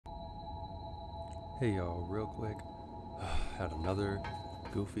Hey y'all, real quick, had another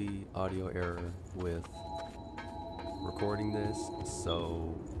goofy audio error with recording this,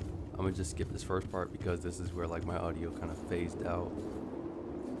 so I'm gonna just skip this first part because this is where like my audio kind of phased out.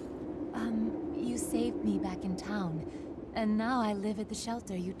 You saved me back in town, and now I live at the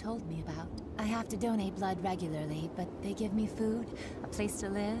shelter you told me about. I have to donate blood regularly, but they give me food, a place to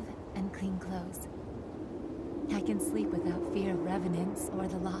live, and clean clothes. I can sleep without fear of revenants or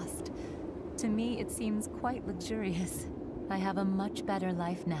the lost. To me, it seems quite luxurious. I have a much better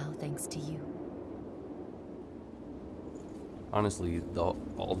life now, thanks to you. Honestly,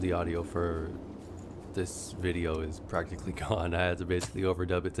 all the audio for this video is practically gone. I had to basically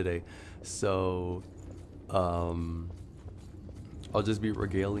overdub it today, so I'll just be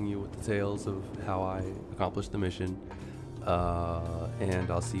regaling you with the tales of how I accomplished the mission, and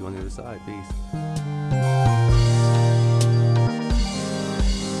I'll see you on the other side. Peace.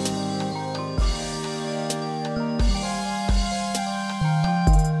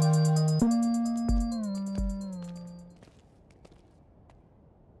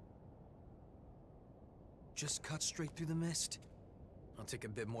 Just cut straight through the mist. I'll take a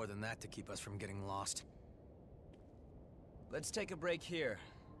bit more than that to keep us from getting lost. Let's take a break here.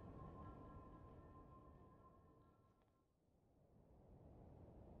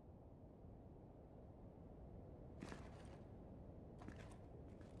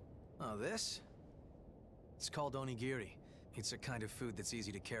 Oh, this? It's called onigiri. It's a kind of food that's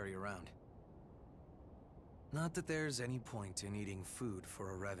easy to carry around. Not that there's any point in eating food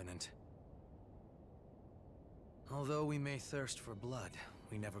for a revenant. Although we may thirst for blood,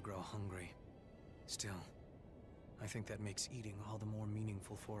 we never grow hungry. Still, I think that makes eating all the more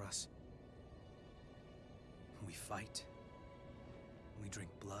meaningful for us. We fight. We drink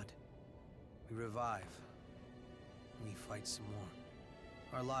blood. We revive. We fight some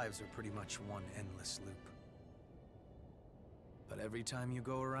more. Our lives are pretty much one endless loop. But every time you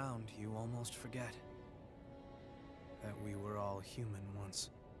go around, you almost forget that we were all human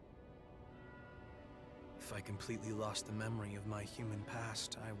once. If I completely lost the memory of my human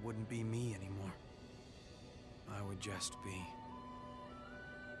past, I wouldn't be me anymore. I would just be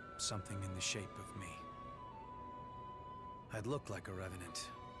something in the shape of me. I'd look like a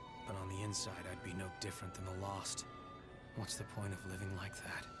revenant, but on the inside I'd be no different than the lost. What's the point of living like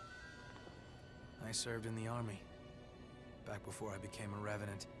that? I served in the army, back before I became a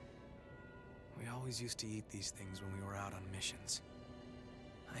revenant. We always used to eat these things when we were out on missions.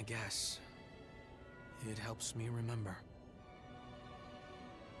 I guess it helps me remember.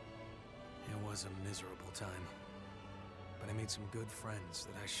 It was a miserable time, but I made some good friends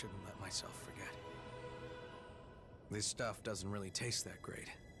that I shouldn't let myself forget. This stuff doesn't really taste that great,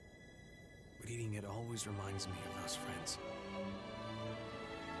 but eating it always reminds me of those friends.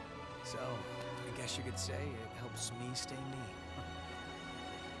 So, I guess you could say it helps me stay me.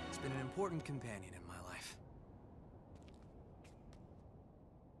 It's been an important companion in my life.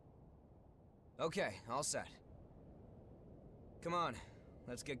 Okay, all set. Come on,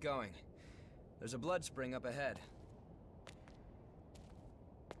 let's get going. There's a blood spring up ahead.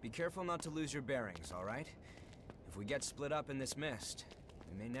 Be careful not to lose your bearings, all right? If we get split up in this mist,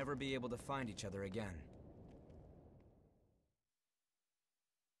 we may never be able to find each other again.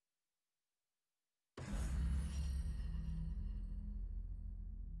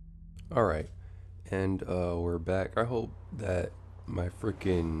 Alright, and we're back. I hope that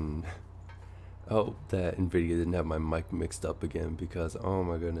NVIDIA didn't have my mic mixed up again, because oh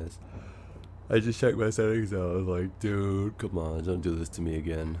my goodness, I just checked my settings out. I was like, dude, come on, don't do this to me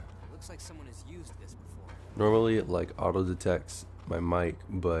again. Looks like someone has used this before. Normally it like auto detects my mic,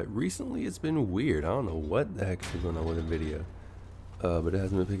 but recently it's been weird. I don't know what the heck is going on with NVIDIA, but it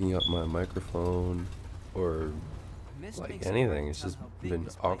hasn't been picking up my microphone or like anything. It's just been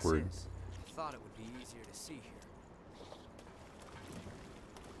awkward. I thought it would be easier to see here.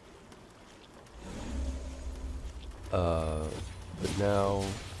 But now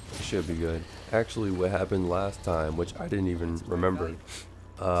it should be good. Actually, what happened last time, which I didn't even remember,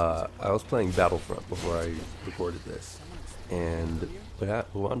 I was playing Battlefront before I recorded this, and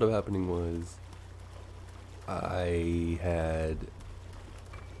what wound up happening was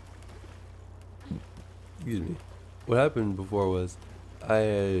what happened before was I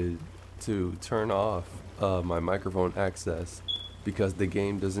had to turn off my microphone access because the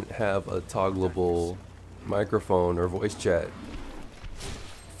game doesn't have a toggleable microphone or voice chat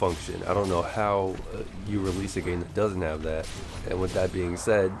function. I don't know how you release a game that doesn't have that, and with that being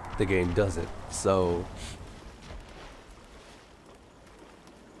said, the game doesn't. So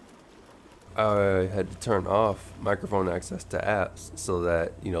I had to turn off microphone access to apps so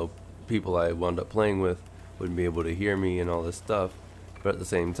that, you know, people I wound up playing with wouldn't be able to hear me and all this stuff. But at the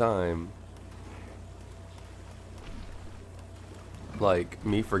same time, like,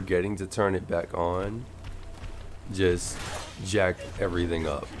 me forgetting to turn it back on just jacked everything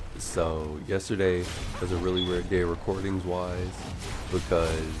up. So yesterday was a really weird day recordings wise,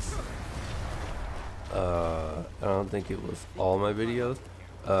 because I don't think it was all my videos.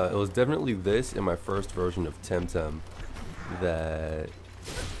 It was definitely this and my first version of Temtem that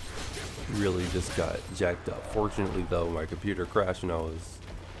really just got jacked up. Fortunately though, my computer crashed when I was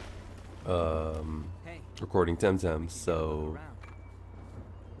recording Temtem, so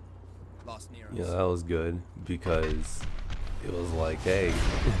yeah, that was good, because it was like, hey,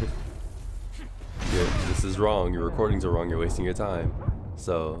 this is wrong, your recordings are wrong, you're wasting your time.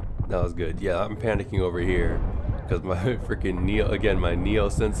 So that was good. Yeah, I'm panicking over here because my freaking my Neo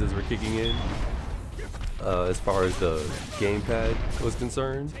senses were kicking in as far as the gamepad was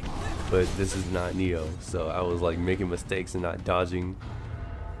concerned, but this is not Neo, so I was like making mistakes and not dodging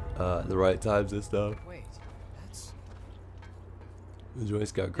the right times and stuff. Wait, that's... The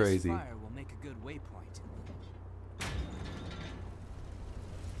joints got crazy. This fire will make a good waypoint.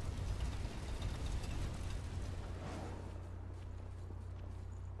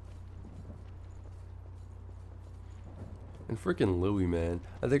 And freaking Louis, man,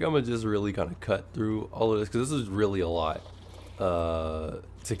 I think I'm gonna just really kind of cut through all of this, because this is really a lot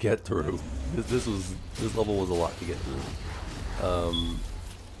to get through. This level was a lot to get through.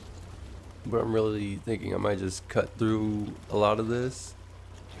 But I'm really thinking I might just cut through a lot of this,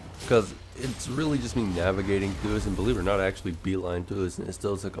 because it's really just me navigating through this, and believe it or not, I actually beeline through this, and it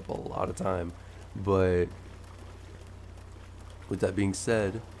still took up a lot of time. But with that being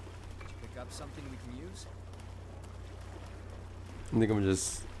said, Did you pick up something we can use? I think I'm gonna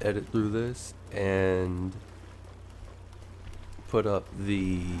just edit through this and put up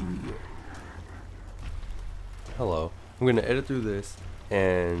the hello. I'm gonna edit through this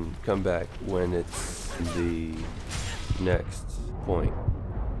and come back when it's the next point.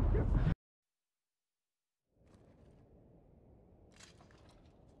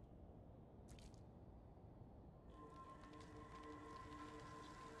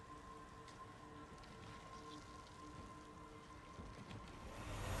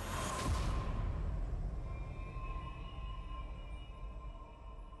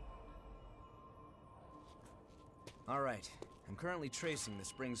 All right, I'm currently tracing the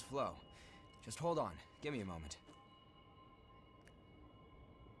spring's flow. Just hold on, give me a moment.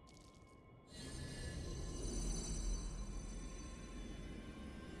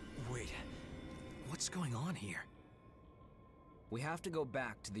 Wait, what's going on here? We have to go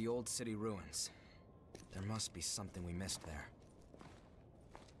back to the old city ruins. There must be something we missed there.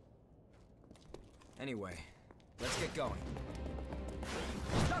 Anyway, let's get going.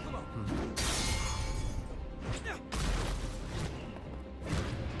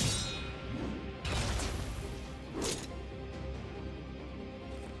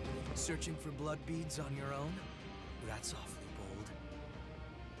 Searching for blood beads on your own? That's awfully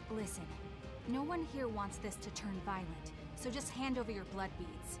bold. Listen, no one here wants this to turn violent, so just hand over your blood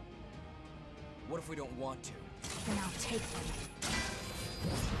beads. What if we don't want to? Then I'll take them.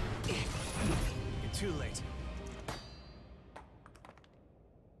 You're too late.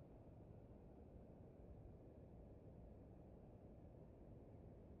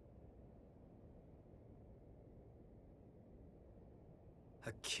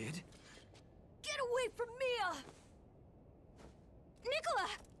 A kid? Get away from Mia! Nicola!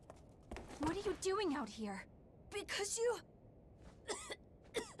 What are you doing out here? Because you...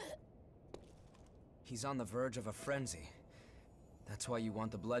 He's on the verge of a frenzy. That's why you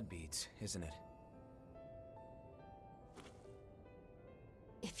want the blood beads, isn't it?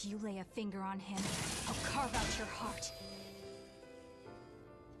 If you lay a finger on him, I'll carve out your heart.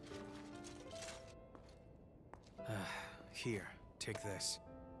 Here, take this.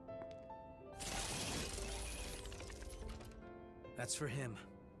 That's for him.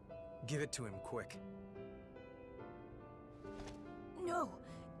 Give it to him, quick. No!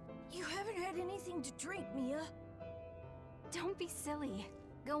 You haven't had anything to drink, Mia. Don't be silly.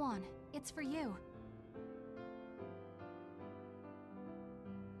 Go on. It's for you.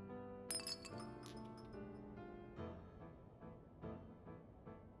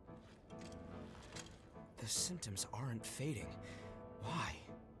 The symptoms aren't fading. Why?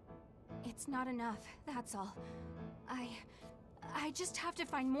 It's not enough, that's all. I just have to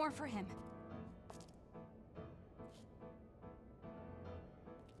find more for him.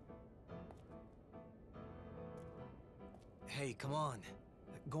 Hey, come on.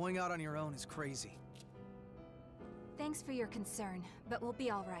 Going out on your own is crazy. Thanks for your concern, but we'll be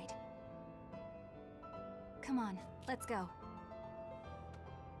all right. Come on, let's go.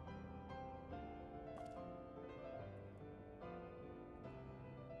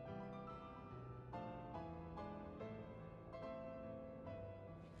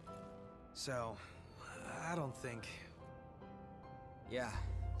 So, I don't think... Yeah,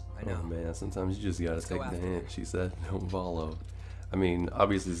 I know. Oh man, sometimes you just gotta Let's go take the after hint. She said, "Don't follow." I mean,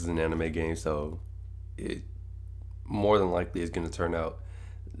 obviously this is an anime game, so it more than likely is gonna turn out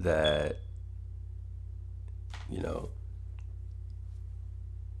that, you know,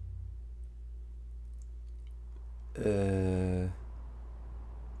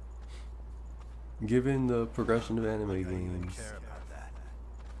 given the progression of anime games,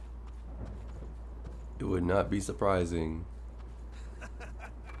 it would not be surprising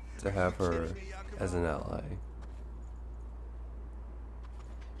to have her as an ally.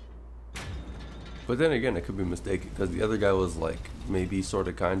 But then again, it could be mistaken because the other guy was like maybe sort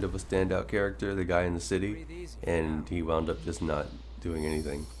of kind of a standout character, the guy in the city, and he wound up just not doing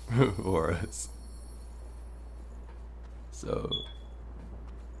anything for us. So,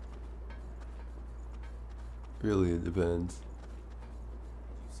 really, it depends.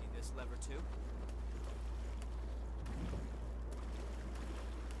 You see this lever too?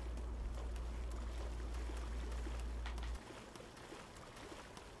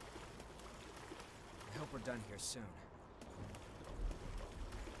 I hope we're done here soon.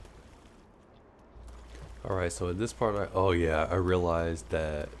 Alright, so at this part, I realized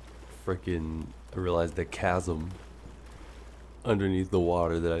that I realized the chasm underneath the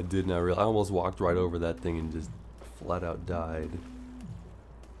water that I did not realize. I almost walked right over that thing and just flat out died.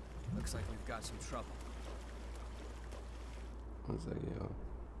 Looks like we've got some trouble. What's that, yo?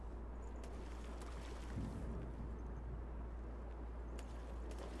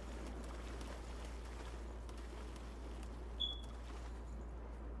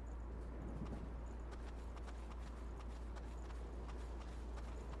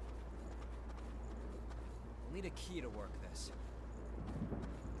 We'll need a key to work this.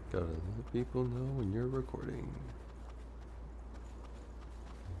 Gotta let people know when you're recording.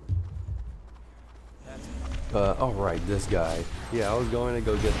 Alright, this guy. Yeah, I was going to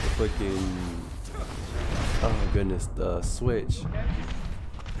go get the freaking, oh goodness, the switch.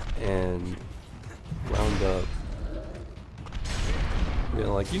 And wound up being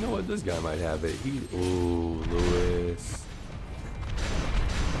like, you know what, this guy might have it. Ooh, Lewis.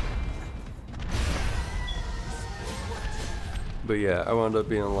 But yeah, I wound up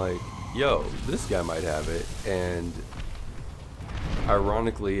being like, yo, this guy might have it. And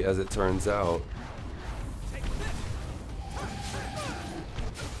ironically, as it turns out,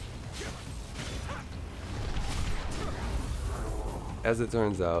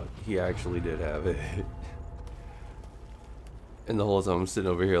 he actually did have it. And the whole time I'm sitting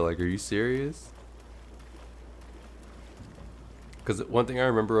over here like, are you serious? Because one thing I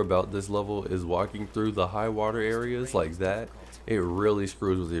remember about this level is walking through the high water areas like that, it really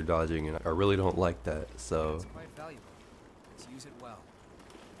screws with your dodging, and I really don't like that. So It's quite valuable. Let's use it well.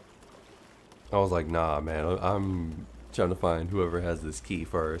 I was like, nah, man, I'm trying to find whoever has this key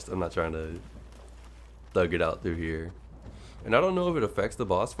first. I'm not trying to thug it out through here. And I don't know if it affects the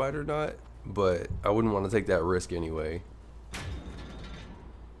boss fight or not, but I wouldn't want to take that risk anyway.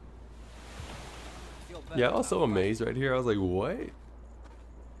 Yeah, I was so amazed right here. I was like, what?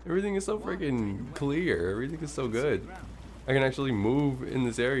 Everything is so freaking clear. Everything is so good. I can actually move in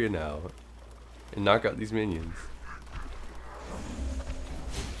this area now and knock out these minions.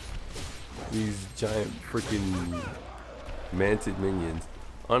 These giant freaking manted minions.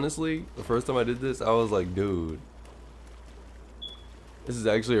 Honestly, the first time I did this, I was like, dude, this is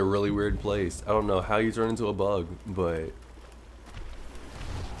actually a really weird place. I don't know how you turn into a bug, but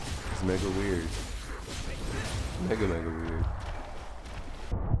it's mega weird. Mega weird.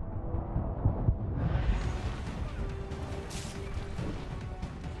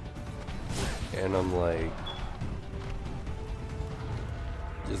 And I'm like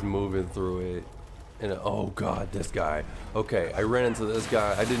just moving through it, and oh god, this guy. Okay, I ran into this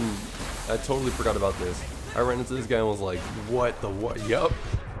guy. I totally forgot about this. I ran into this guy and was like, what the what? Yup.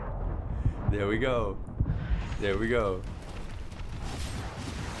 There we go. There we go.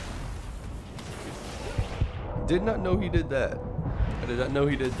 Did not know he did that. I did not know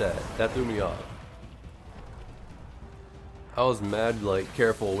he did that. That threw me off. I was mad, like,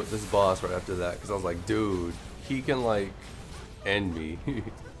 careful with this boss right after that, because I was like, dude, he can, like, end me.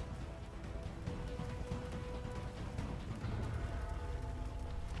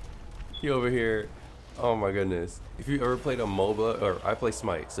 He over here, oh my goodness. If you ever played a MOBA, or I play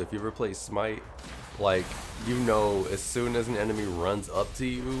Smite, so if you ever play Smite, Like, you know, as soon as an enemy runs up to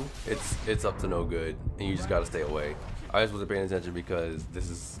you, it's up to no good, and you just gotta stay away. I just wasn't paying attention because this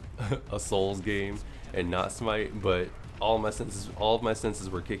is a Souls game and not Smite, but all of my senses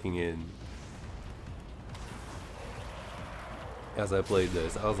were kicking in as I played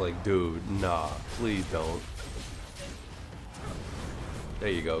this. I was like, dude, nah, please don't. There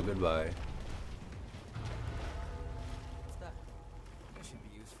you go, goodbye. What's that? That should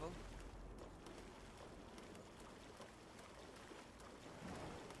be useful.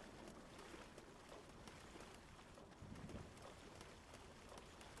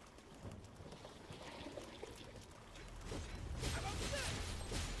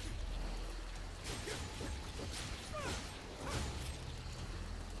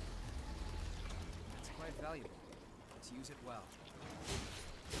 It's quite valuable. Let's use it well.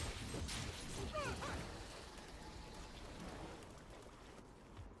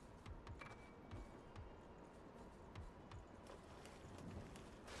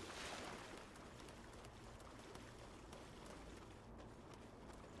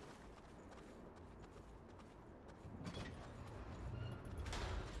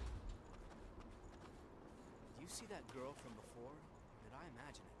 Do you see that girl from before? Did I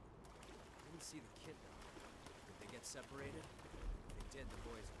imagine it? I didn't see the kid though. Did they get separated? If they did, the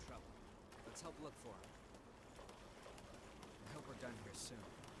boy's in trouble. Let's help look for him. I hope we're done here soon.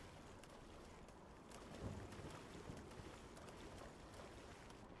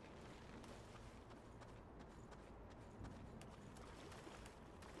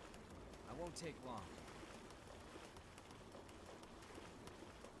 I won't take long.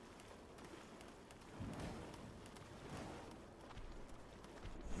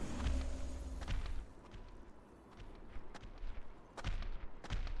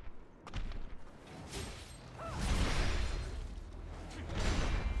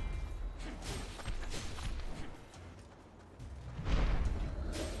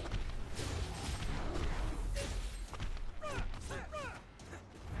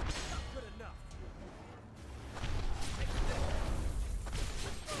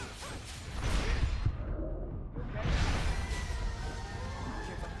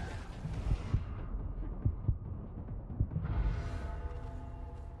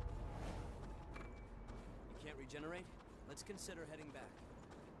 Regenerate? Let's consider heading back.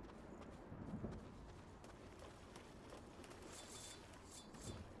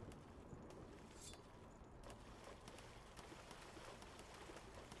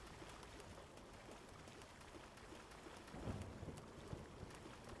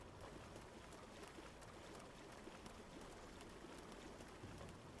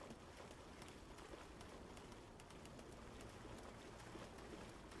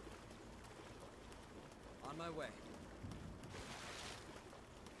 On my way.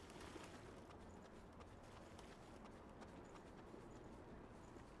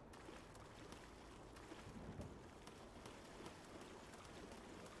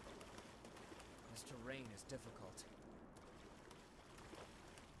 This terrain is difficult.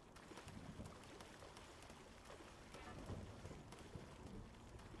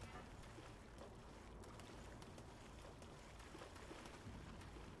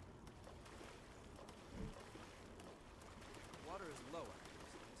 Water is lower,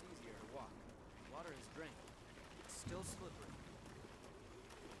 so it's easier to walk. Water is drained. It's still slippery.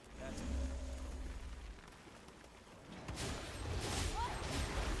 That's it.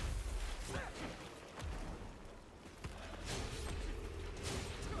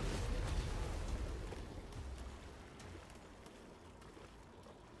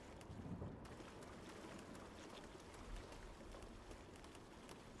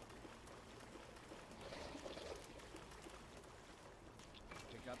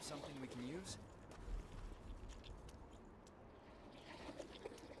 Pick up something we can use?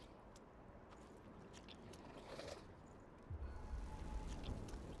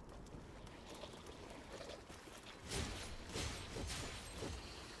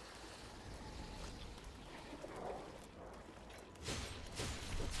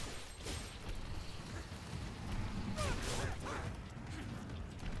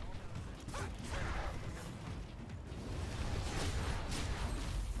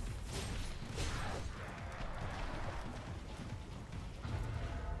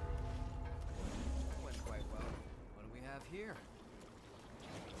 Here.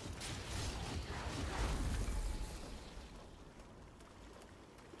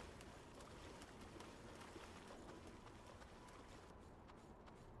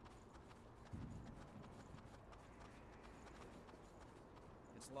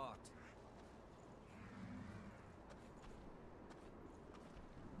 It's locked.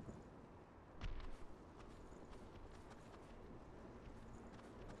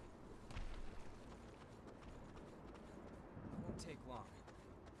 long.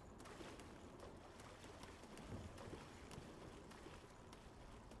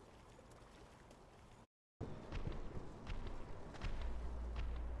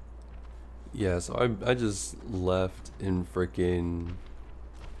 Yeah, so I just left and freaking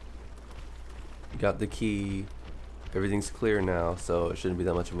got the key. Everything's clear now, so it shouldn't be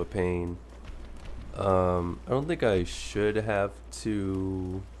that much of a pain. I don't think I should have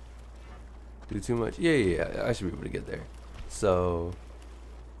to do too much. Yeah, I should be able to get there. So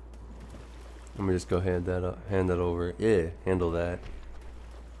let me just go hand that over. Yeah, handle that.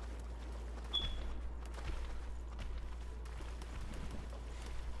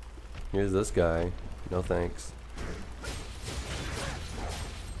 Here's this guy. No thanks.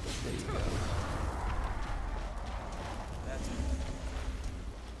 There you go. That's it.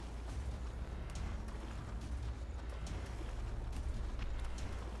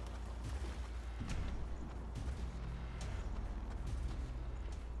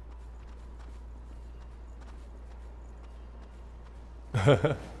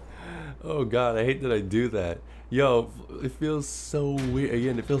 Oh god, I hate that I do that. Yo, it feels so weird.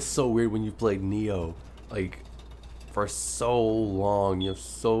 Again, it feels so weird when you played Neo, like, for so long. You have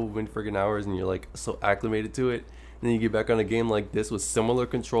so many freaking hours and you're like so acclimated to it. And then you get back on a game like this with similar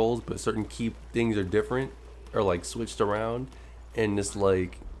controls, but certain key things are different or like switched around. And it's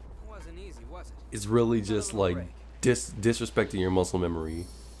like, It wasn't easy, was it? it's really just like disrespecting your muscle memory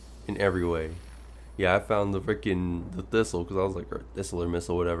in every way. Yeah, I found the freaking the thistle because I was like, or thistle or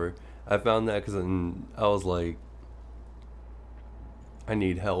missile, whatever. I found that because I was like, I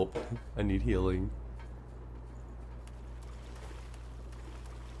need help. I need healing.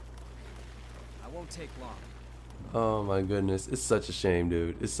 I won't take long. Oh my goodness, it's such a shame,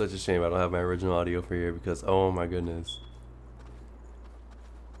 dude. It's such a shame I don't have my original audio for here because oh my goodness.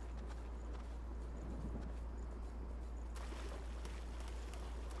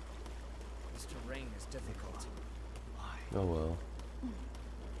 This terrain is difficult. Why? Oh well.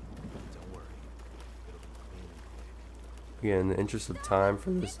 Don't worry. It'll be clean and quick. Again, in the interest of time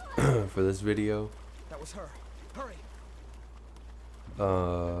for this for this video, That was her. Hurry!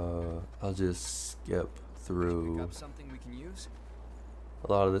 I'll just skip Pick through up something we can use?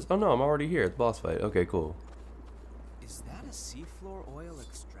 a lot of this. Oh no, I'm already here at the boss fight. Okay, cool. Is that a seafloor oil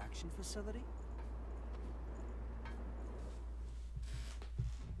extraction facility?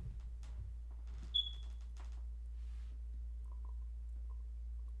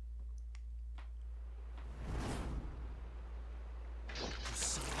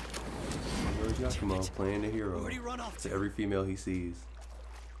 Where's Yakumo playing the hero Where'd he run off to to? every female he sees?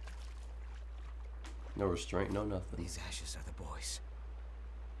 No restraint, no nothing. These ashes are the boys.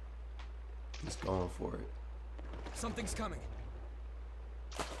 Just going for it. Something's coming.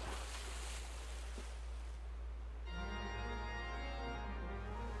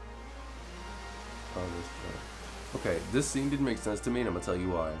 Oh, this guy. Okay, this scene didn't make sense to me, and I'm gonna tell you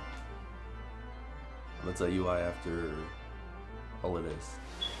why. I'm gonna tell you why after all of this.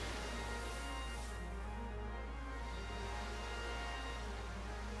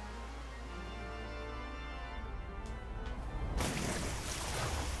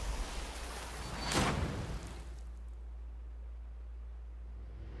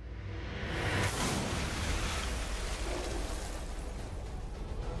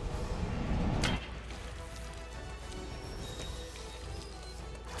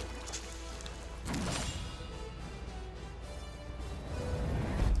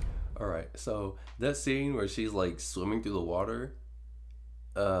 Alright, so that scene where she's like swimming through the water,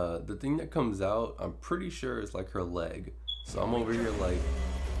 the thing that comes out, I'm pretty sure is like her leg. So I'm over here like,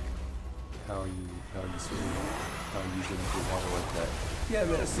 how are you swimming? How are you getting through water like that? Yeah,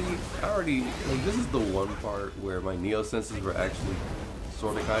 man, see, I already, like, this is the one part where my Neo senses were actually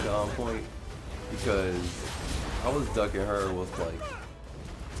sort of kind of on point, because I was ducking her with like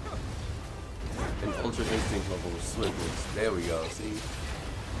an ultra instinct level of swiftness. There we go, see?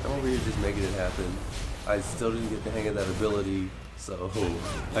 I'm over here just making it happen. I still didn't get the hang of that ability, so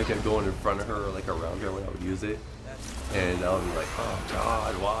I kept going in front of her, like around her when I would use it. And I would be like, oh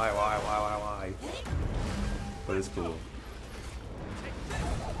god, why? But it's cool.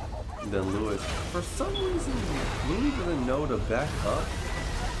 And then Lewis, for some reason, Louis doesn't know to back up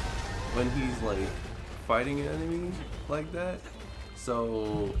when he's like fighting an enemy like that.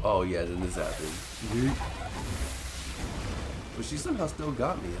 So, oh yeah, then this happened. But she somehow still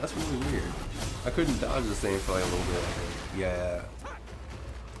got me. That's really weird. I couldn't dodge the same for like a little bit. Yeah.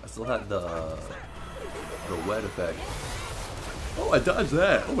 I still had the wet effect. Oh, I dodged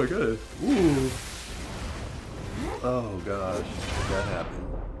that. Oh my god. Ooh. Oh gosh. That happened.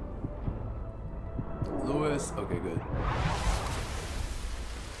 Lewis. Okay, good.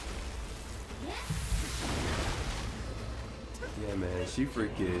 Yeah, man, she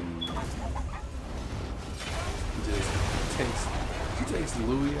freaking just takes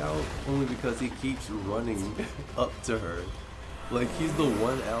Louis out only because he keeps running up to her. Like, he's the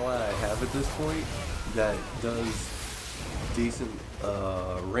one ally I have at this point that does decent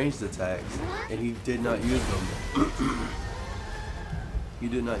ranged attacks, and he did not use them. He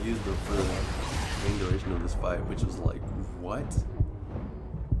did not use them for the main duration of this fight, which was like, what?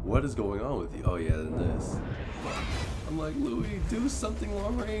 What is going on with you? Oh yeah, then this. I'm like, Louis, do something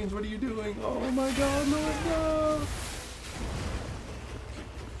long range. What are you doing? Oh my god, no.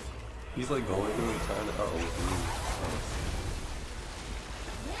 He's like going through and trying to.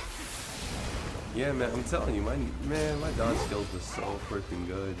 Yeah, man, I'm telling you, my dodge skills was so freaking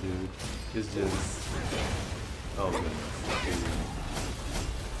good, dude. It's just, oh my goodness.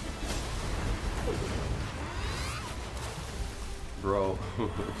 Bro.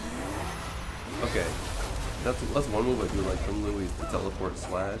 Okay, that's one move I do like from Louis, the teleport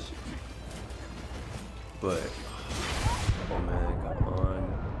slash. But, oh man, come on.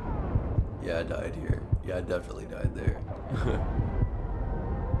 Yeah, I died here. Yeah, I definitely died there.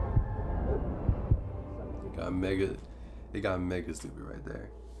 It got mega stupid right there.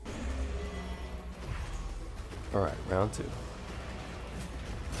 Alright, round 2.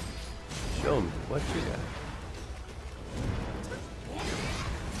 Show me what you got.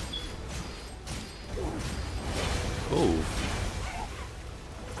 Oh.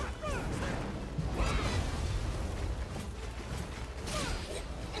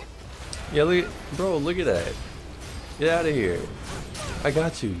 Yeah, look at, bro, look at that. Get out of here. I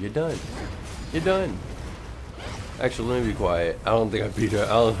got you. You're done. You're done. Actually, let me be quiet. I don't think I beat her.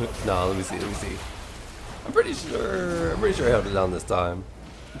 No, let me see. I'm pretty sure I held it down this time.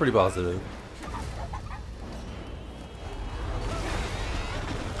 I'm pretty positive.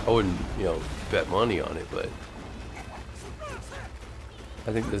 I wouldn't, bet money on it, but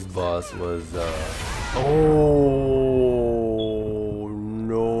I think this boss was, oh,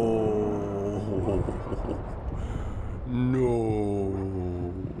 no.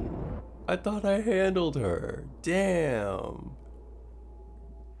 No. I thought I handled her. Damn.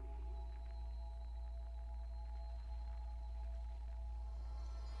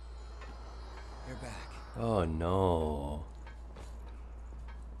 You're back. Oh, no.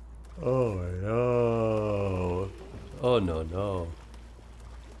 Oh, no. Oh, no.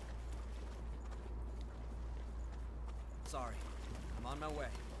 Sorry. I'm on my way.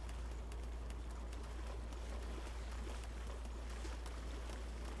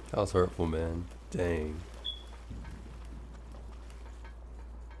 That was hurtful, man. Dang.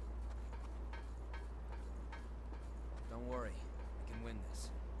 Don't worry. I can win this.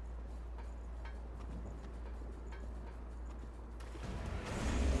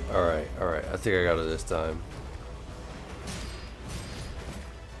 Alright. I think I got it this time.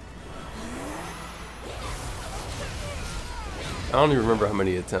 I don't even remember how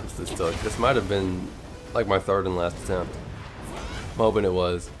many attempts this took. This might have been like my third and last attempt. I'm hoping it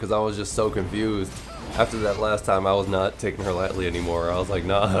was, because I was just so confused. After that last time, I was not taking her lightly anymore. I was like,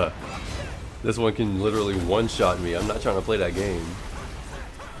 nah, this one can literally one-shot me. I'm not trying to play that game.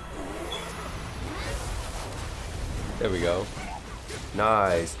 There we go.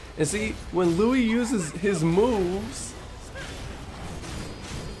 Nice. And see, when Louis uses his moves,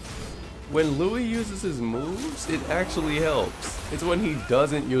 it actually helps. It's when he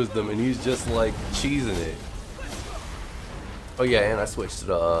doesn't use them and he's just like cheesing it. Oh yeah, and I switched to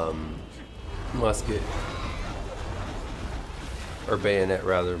the musket. Or bayonet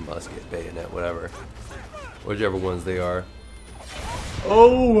rather, musket, bayonet, whatever. Whichever ones they are.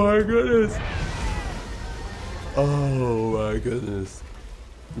 Oh my goodness. Oh my goodness.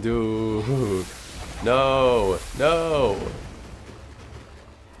 Dude. No.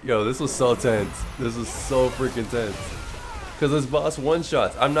 Yo, this was so tense. This was so freaking tense. Because this boss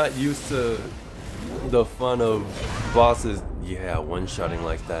one-shots. I'm not used to the fun of bosses, yeah, one-shotting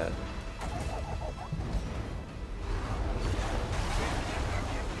like that.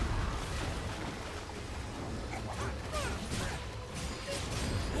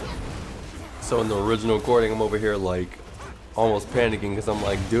 So in the original recording, I'm over here like almost panicking because I'm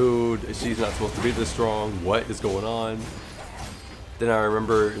like, dude, she's not supposed to be this strong. What is going on? Then I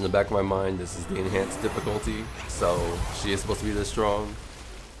remember in the back of my mind, this is the enhanced difficulty, so she is supposed to be this strong.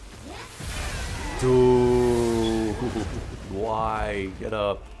 Dude, why? Get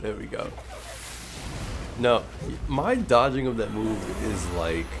up. There we go. No, my dodging of that move is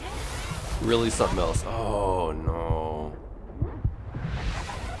like really something else. Oh no.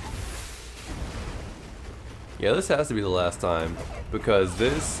 Yeah, this has to be the last time because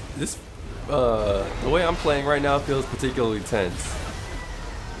this The way I'm playing right now feels particularly tense.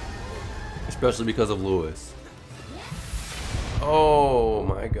 Especially because of Lewis. Oh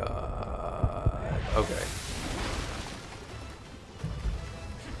my god. Okay.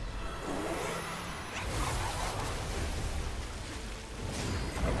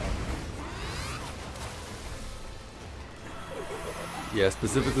 Yeah,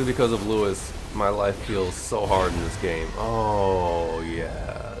 specifically because of Lewis, my life feels so hard in this game. Oh,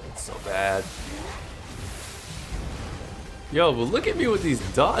 yeah, it's so bad. Yo, but look at me with these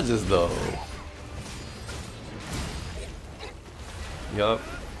dodges, though. Yup.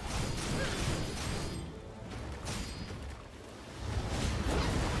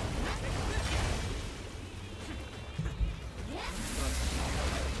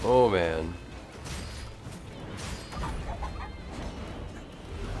 Oh, man.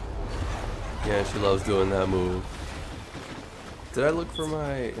 Yeah, she loves doing that move. Did I look for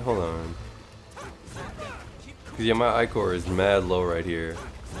my... Hold on. Cause yeah, my I-core is mad low right here.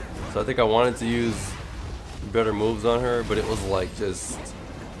 So I think I wanted to use better moves on her, but it was like just...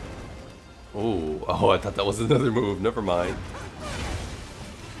 Ooh. Oh, I thought that was another move. Never mind.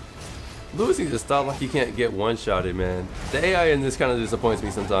 Lewis needs to stop like he can't get one-shotted, man. The AI in this kind of disappoints me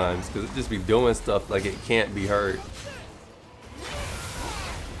sometimes, because it just be doing stuff like it can't be hurt.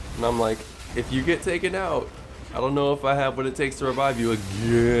 And I'm like, if you get taken out, I don't know if I have what it takes to revive you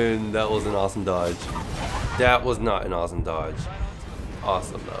again. That was an awesome dodge. That was not an awesome dodge.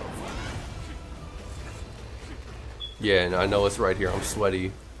 Awesome though. Yeah, and I know it's right here. I'm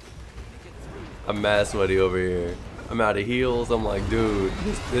sweaty. I'm mad sweaty over here. I'm out of heals. I'm like, dude,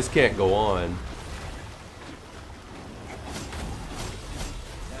 this can't go on.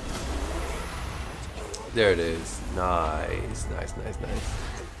 There it is. Nice, nice, nice, nice.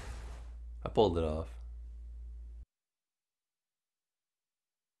 I pulled it off.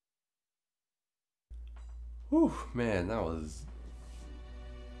 Whew, man, that was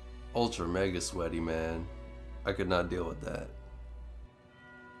ultra mega sweaty, man. I could not deal with that.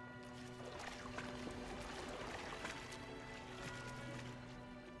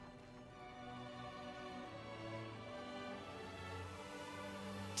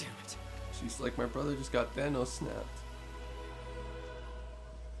 Damn it. She's like, my brother just got Thanos snapped.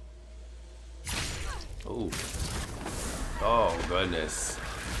 Oh. Oh, goodness.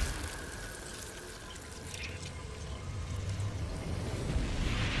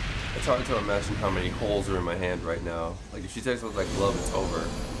 It's hard to imagine how many holes are in my hand right now. Like, if she takes off that glove, it's over.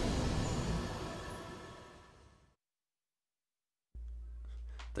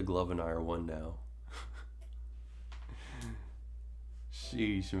 The glove and I are one now.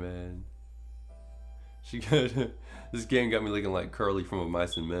 Sheesh, man. She got this game got me looking like Curly from A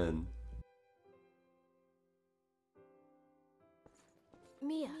Mice and Men.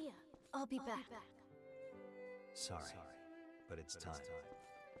 Mia, I'll be back. Sorry, but it's time.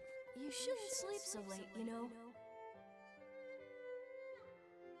 You shouldn't sleep so late, you know.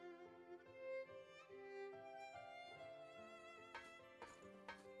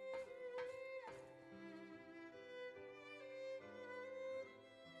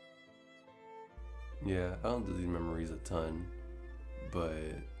 Yeah, I don't do these memories a ton, but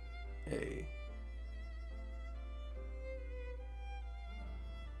hey.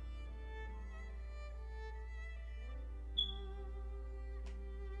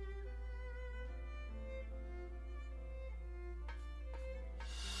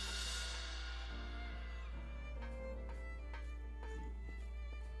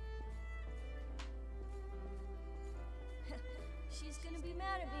 She's gonna be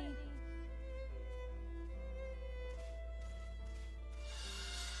mad at me.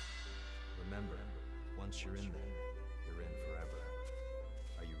 Remember, once you're in there, you're in forever.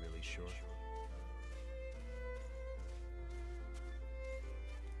 Are you really sure?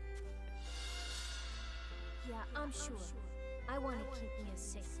 Yeah, I'm sure. I want to keep Mia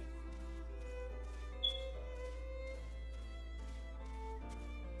safe.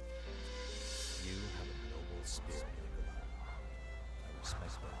 You have a noble spirit, Nikolai. I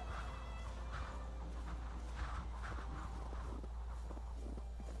respect that.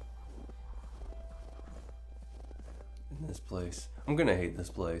 In this place. I'm gonna hate this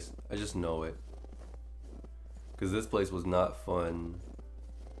place. I just know it. Because this place was not fun.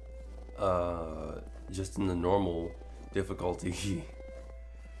 Just in the normal difficulty.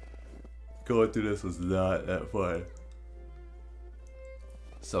 Going through this was not that fun.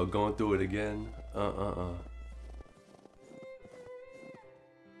 So going through it again, I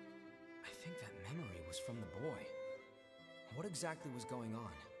think that memory was from the boy. What exactly was going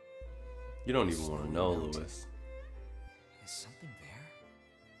on? You don't even want to know, Lewis. Is something there?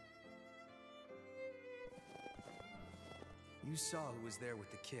 You saw who was there with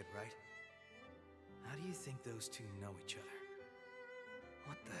the kid, right? How do you think those two know each other?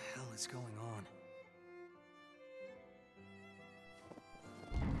 What the hell is going on?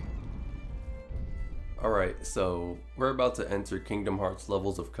 Alright, so we're about to enter Kingdom Hearts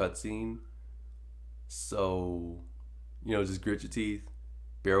levels of cutscene. So, just grit your teeth.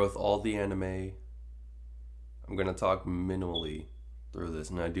 Bear with all the anime. I'm gonna talk minimally through this,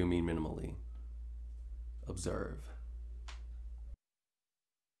 and I do mean minimally. Observe.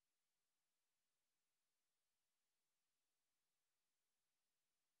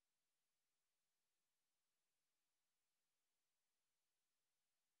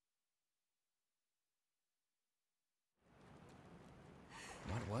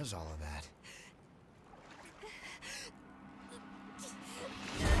 What was all of that?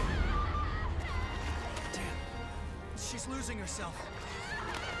 Damn, she's losing herself.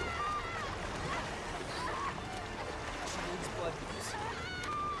 She needs blood use.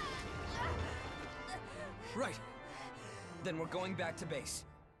 Right. Then we're going back to base.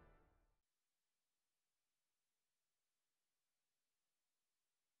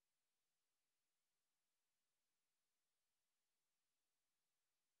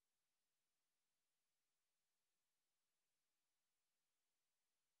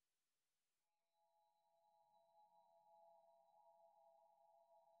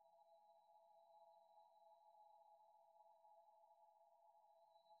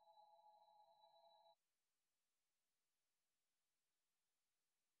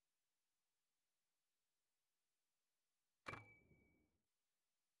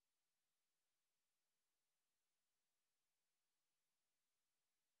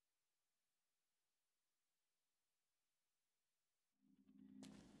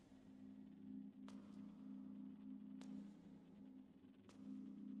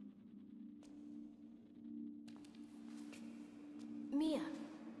 Mia.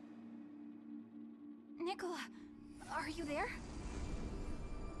 Nicola, are you there?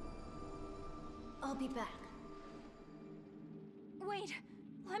 I'll be back. Wait,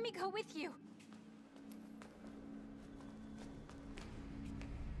 let me go with you.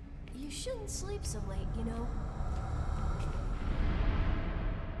 You shouldn't sleep so late, you know.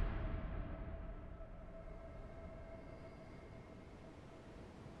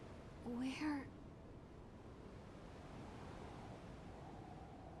 Where...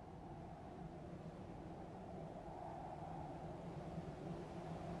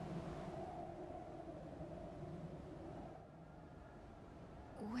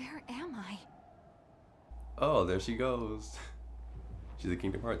 Where am I? Oh, there she goes. She's a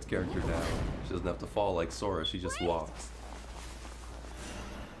Kingdom Hearts character now. She doesn't have to fall like Sora, she just walks.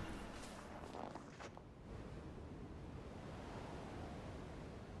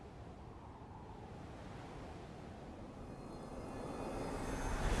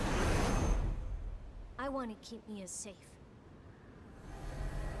 I want to keep Mia safe.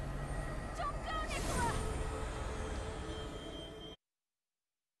 Don't go, Nicola!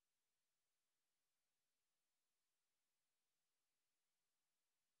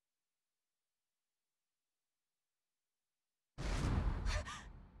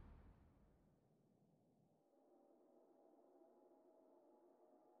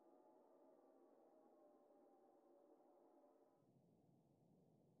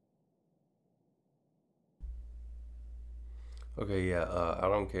 Okay, yeah, I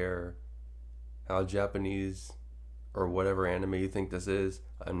don't care how Japanese or whatever anime you think this is.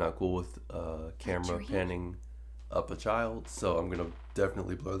 I'm not cool with camera dream? panning up a child, so I'm gonna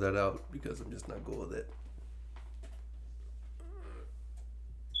definitely blur that out because I'm just not cool with it.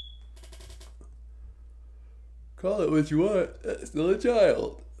 Call it what you want, still a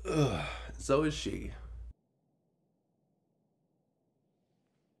child. Ugh. So is she.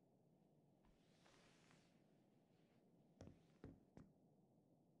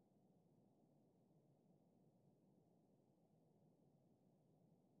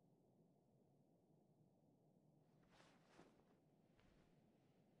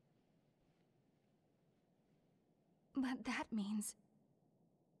 But that means...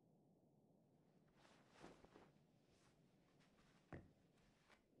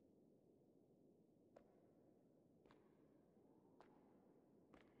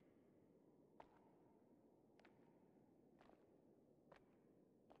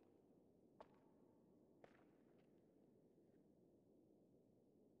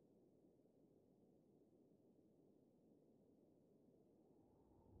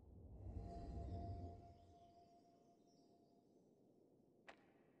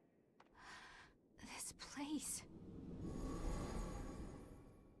 This place...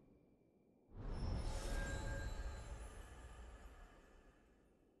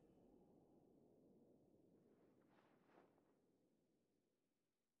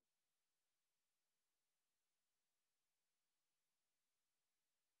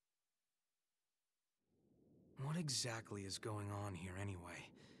 exactly is going on here anyway?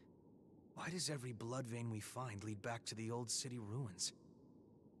 Why does every blood vein we find lead back to the old city ruins?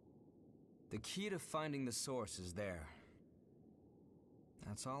 The key to finding the source is there.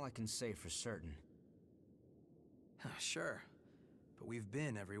 That's all I can say for certain. Sure, but we've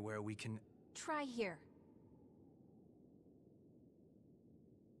been everywhere we can... Try here.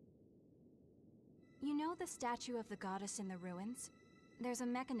 You know the statue of the goddess in the ruins? There's a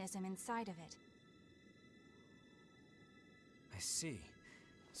mechanism inside of it. I see.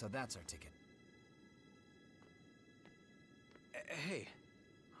 So that's our ticket. Hey,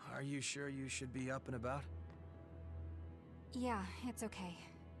 are you sure you should be up and about? Yeah, it's okay.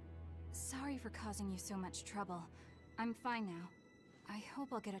 Sorry for causing you so much trouble. I'm fine now. I hope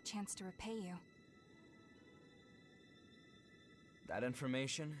I'll get a chance to repay you. That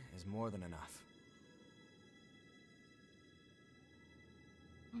information is more than enough.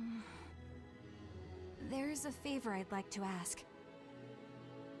 There's a favor I'd like to ask.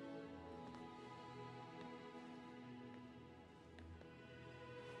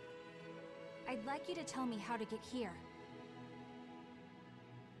 I'd like you to tell me how to get here.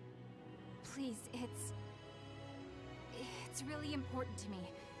 Please, it's really important to me.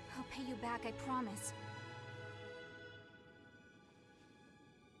 I'll pay you back, I promise.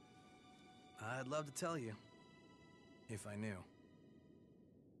 I'd love to tell you, if I knew.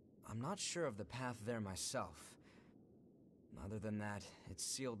 I'm not sure of the path there myself. Other than that, it's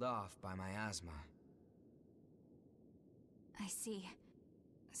sealed off by miasma. I see.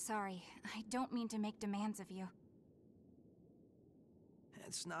 Sorry, I don't mean to make demands of you.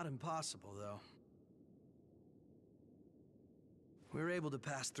 It's not impossible, though. We were able to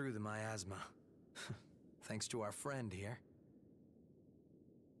pass through the miasma. Thanks to our friend here.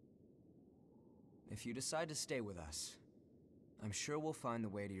 If you decide to stay with us, I'm sure we'll find the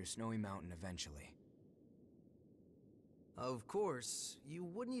way to your snowy mountain eventually. Of course, you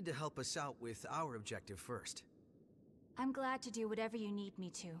would need to help us out with our objective first. I'm glad to do whatever you need me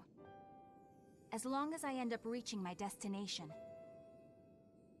to. As long as I end up reaching my destination.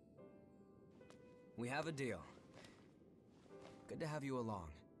 We have a deal. Good to have you along.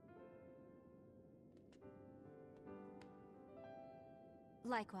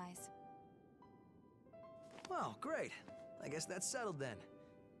 Likewise. Well, great. I guess that's settled then.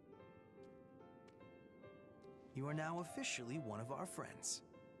 You are now officially one of our friends.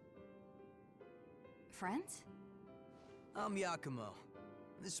 Friends? I'm Yakumo.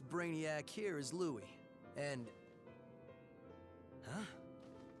 This brainiac here is Louis. And... Huh?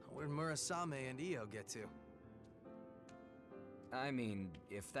 Where'd Murasame and Io get to? I mean,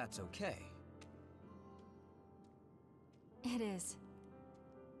 if that's okay. It is.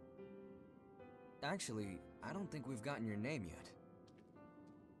 Actually, I don't think we've gotten your name yet.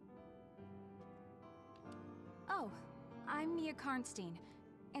 Oh, I'm Mia Karnstein,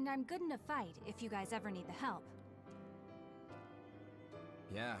 and I'm good in a fight if you guys ever need the help.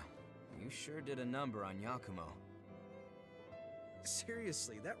 Yeah, you sure did a number on Yakumo.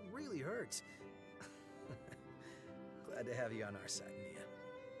 Seriously, that really hurts. Glad to have you on our side, Mia.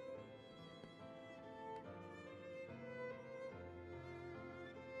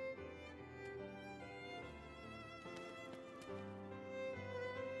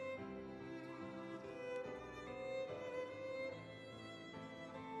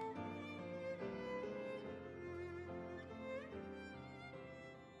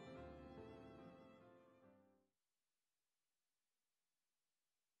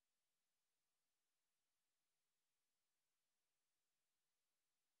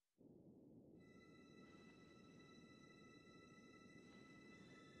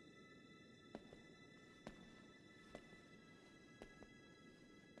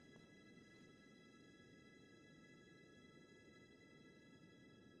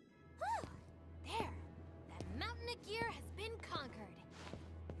 There! That mountain of gear has been conquered.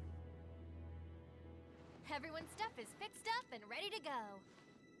 Everyone's stuff is fixed up and ready to go.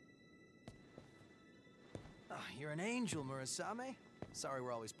 Oh, you're an angel, Murasame. Sorry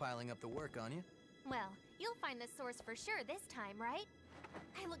we're always piling up the work on you. Well, you'll find the source for sure this time, right?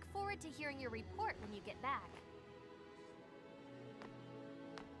 I look forward to hearing your report when you get back.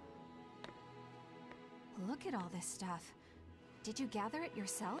 Look at all this stuff. Did you gather it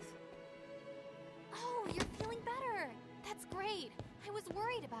yourself? Oh, you're feeling better! That's great! I was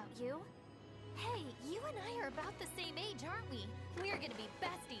worried about you. Hey, you and I are about the same age, aren't we? We're gonna be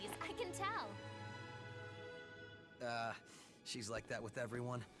besties, I can tell. She's like that with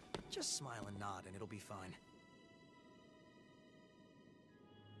everyone. Just smile and nod and it'll be fine.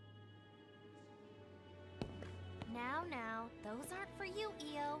 Now, those aren't for you,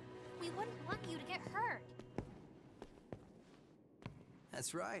 Io. We wouldn't want you to get hurt.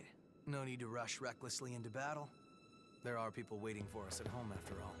 That's right. No need to rush recklessly into battle. There are people waiting for us at home,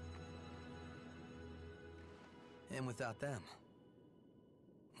 after all. And without them,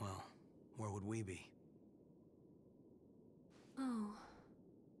 well, where would we be? Oh,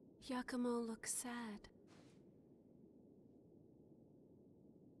 Yakumo looks sad.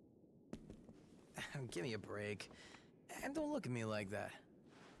 Give me a break. And don't look at me like that.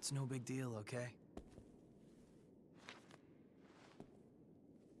 It's no big deal, okay?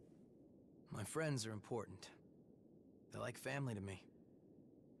 My friends are important. They're like family to me.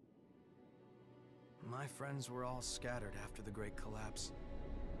 My friends were all scattered after the Great Collapse.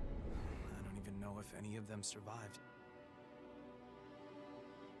 I don't even know if any of them survived.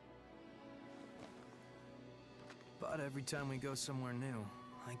 But every time we go somewhere new,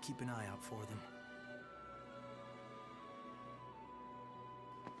 I keep an eye out for them.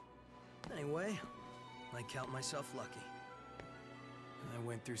 Anyway, I count myself lucky. I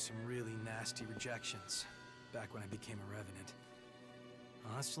went through some really nasty rejections back when I became a Revenant.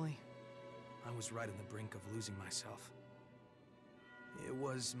 Honestly, I was right on the brink of losing myself. It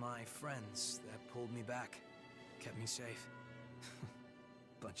was my friends that pulled me back, kept me safe.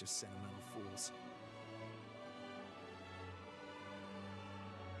 Bunch of sentimental fools.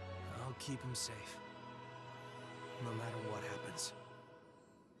 I'll keep him safe, no matter what happens.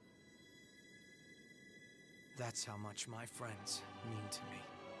 That's how much my friends mean to me.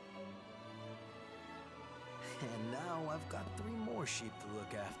 And now I've got 3 more sheep to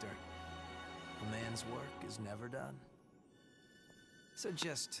look after. A man's work is never done. So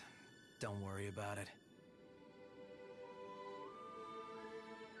just don't worry about it.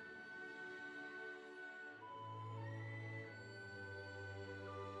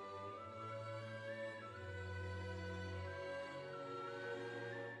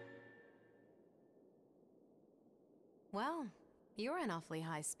 Well, you're in awfully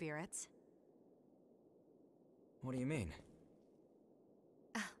high spirits. What do you mean?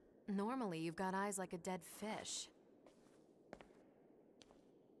 Normally, you've got eyes like a dead fish.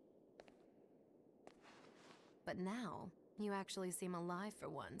 But now, you actually seem alive for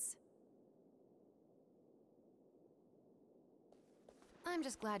once. I'm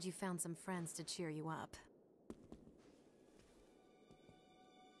just glad you found some friends to cheer you up.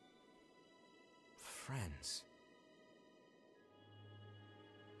 Friends.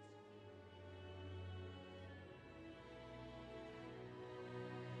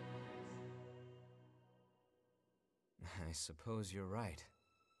 I suppose you're right.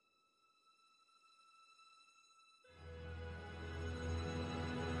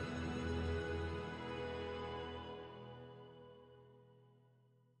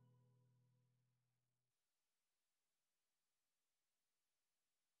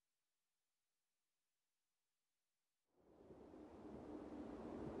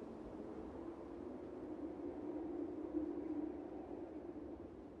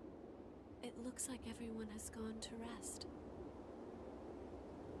 It looks like everyone has gone to rest.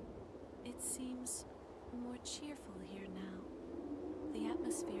 It seems more cheerful here now. The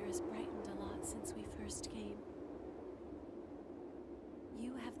atmosphere has brightened a lot since we first came.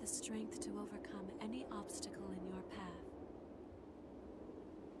 You have the strength to overcome any obstacle in your path.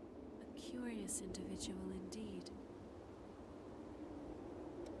 A curious individual indeed.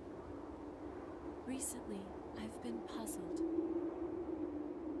 Recently, I've been puzzled.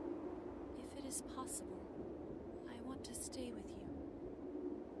 If it is possible, I want to stay with you,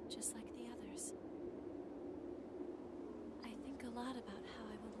 just like the others. I think a lot about how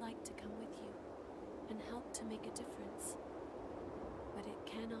I would like to come with you and help to make a difference. But it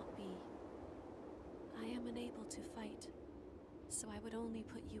cannot be. I am unable to fight, so I would only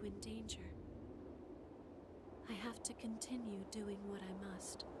put you in danger. I have to continue doing what I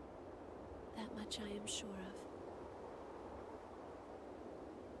must. That much I am sure of.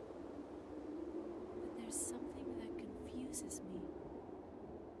 But there's something that confuses me.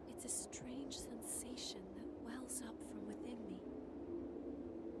 It's a strange sensation that wells up from within me.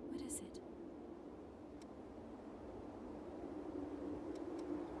 What is it?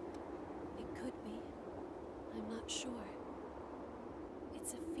 It could be. I'm not sure.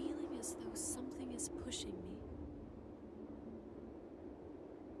 It's a feeling as though something is pushing me.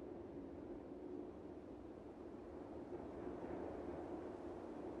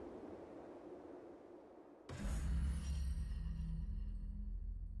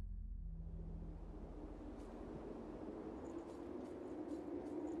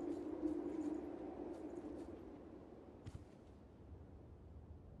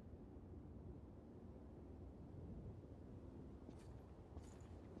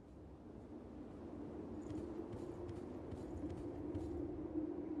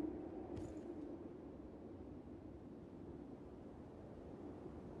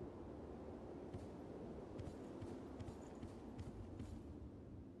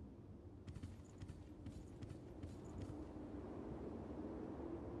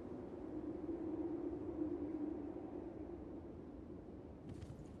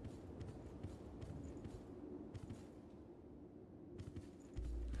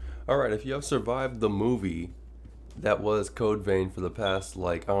 Alright, if you have survived the movie that was Code Vein for the past,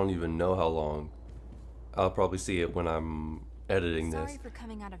 like, I don't even know how long, I'll probably see it when I'm editing this. Sorry for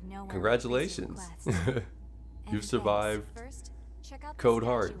coming out of nowhere. Congratulations. And You've survived First, check out the Code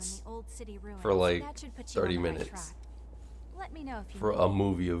statue in Hearts the old city ruins. for like That should put you on 30 the right minutes track. Let me know if you for need a me.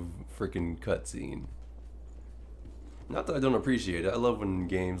 movie of freaking cutscene. Not that I don't appreciate it. I love when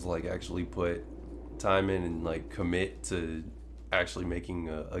games like actually put time in and like commit to actually making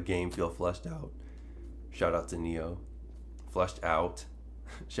a game feel fleshed out. Shout out to Neo. Fleshed out.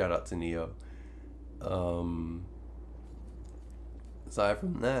 Shout out to Neo. Aside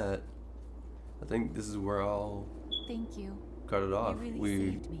from that, I think this is where I'll Thank you. cut it off. You really We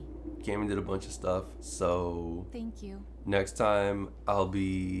saved me. came and did a bunch of stuff, so Thank you. next time I'll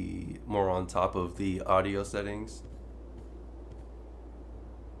be more on top of the audio settings.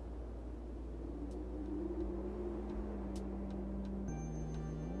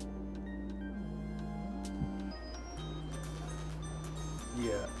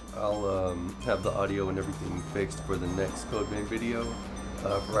 Yeah, I'll have the audio and everything fixed for the next Code Vein video.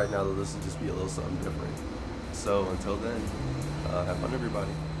 For right now, this will just be a little something different. So until then, have fun,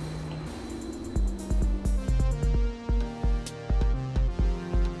 everybody.